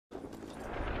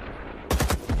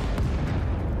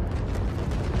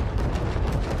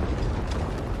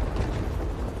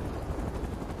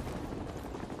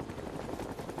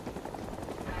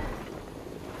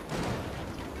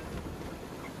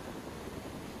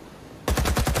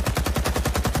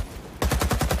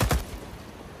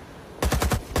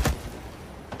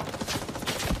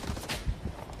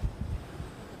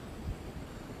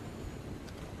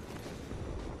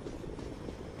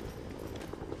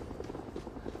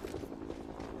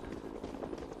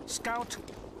Scout,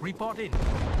 report in.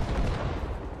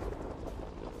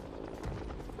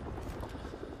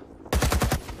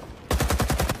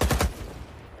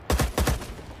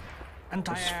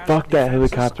 Let's fuck that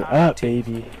helicopter up,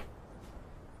 baby.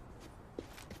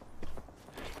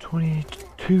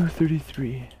 22,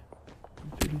 33.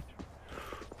 33.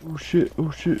 Oh shit,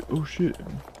 oh shit, oh shit.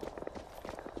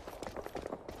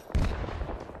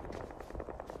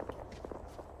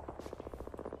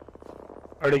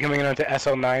 Are they coming in onto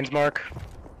SL9's mark?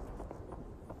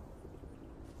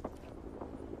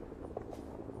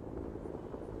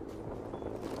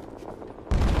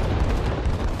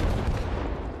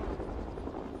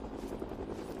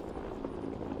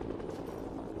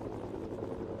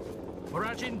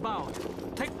 Barrage inbound.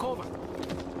 Take cover.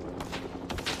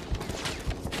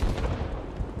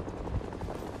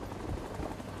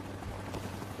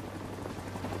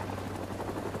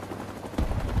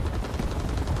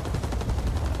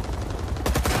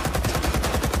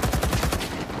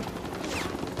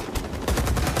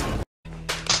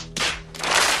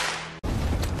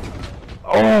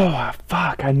 Oh,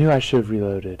 fuck, I knew I should have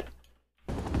reloaded.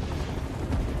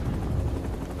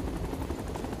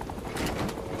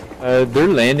 They're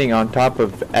landing on top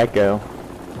of Echo.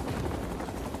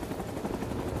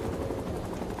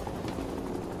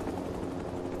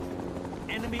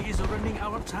 Enemy is running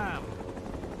out of time.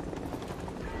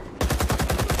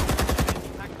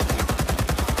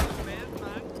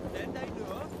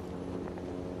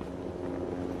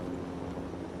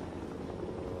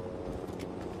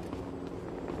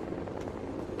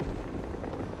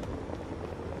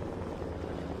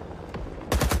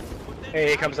 Hey,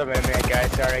 here comes up in a minute,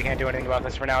 guys. Sorry, I can't do anything about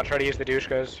this for now. Try to use the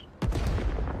douchegos.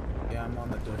 Yeah, I'm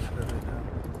on the Dushka right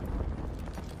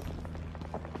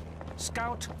now.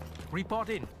 Scout, report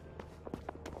in.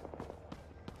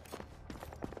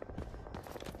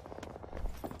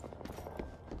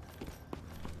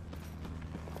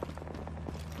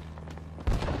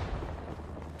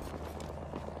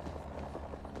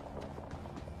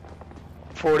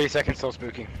 "40 seconds till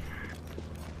spooky."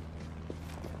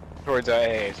 Towards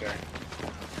AA, sir.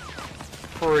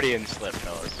 Freudian slip,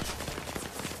 fellas.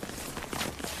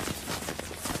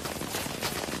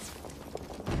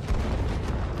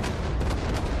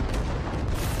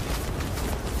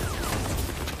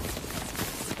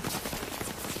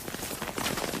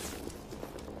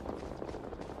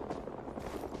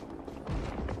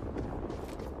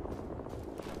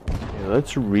 Okay,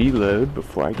 let's reload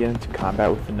before I get into combat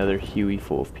with another Huey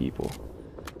full of people.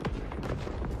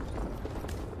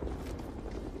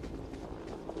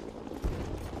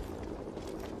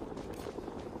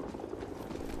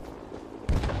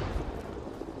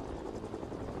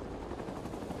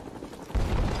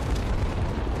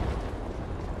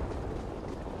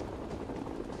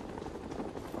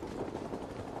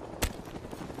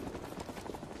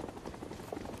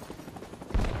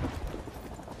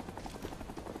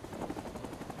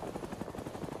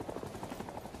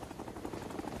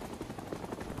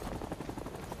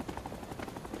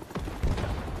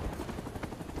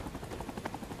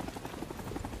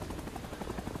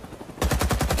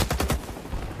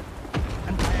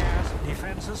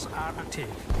 Defenses are active.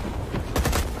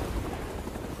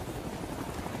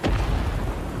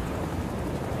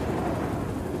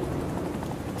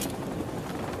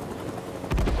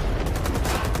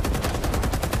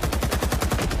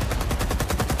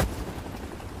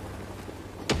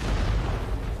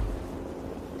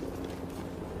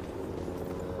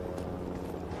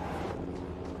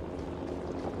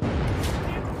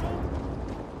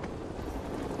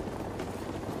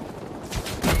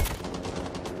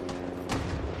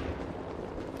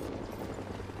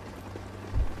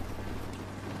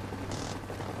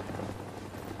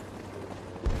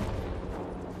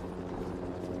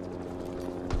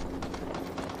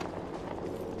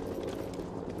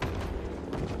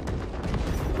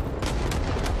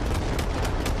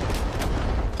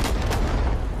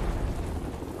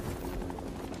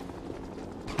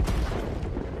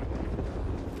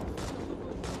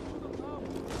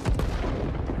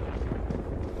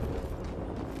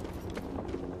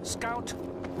 Scout,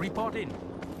 report in.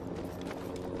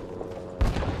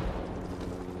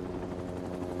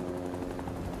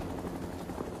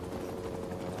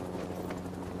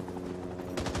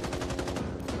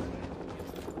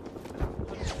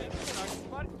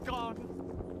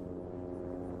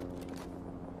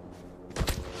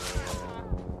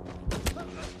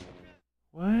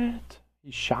 What?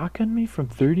 He shotgunned me from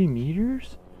 30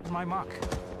 meters? My mark.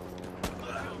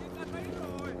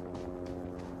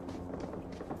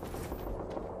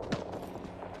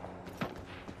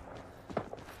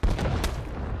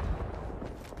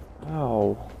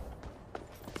 Oh.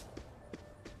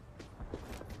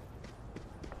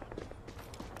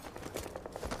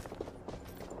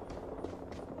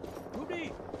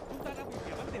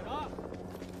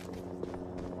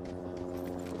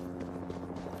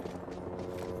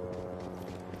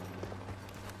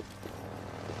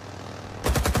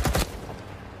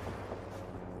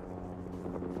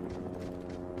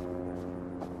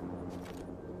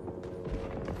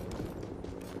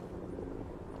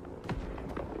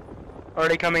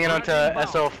 Already coming in onto Running bomb.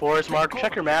 SO4's mark. Take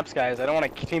Check your maps, guys. I don't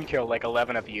want to team kill like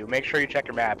 11 of you. Make sure you check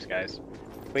your maps, guys.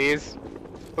 Please.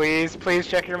 Please, please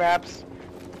check your maps.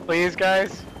 Please,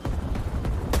 guys.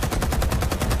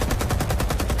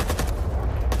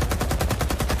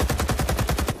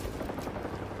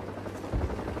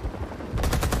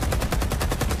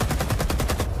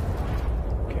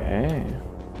 Okay.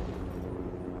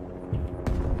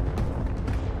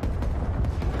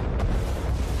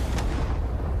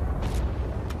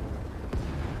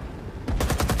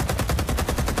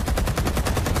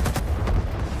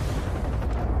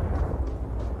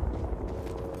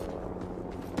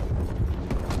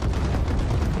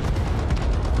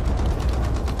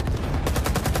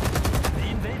 The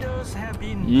invaders have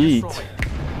been Yeet. destroyed.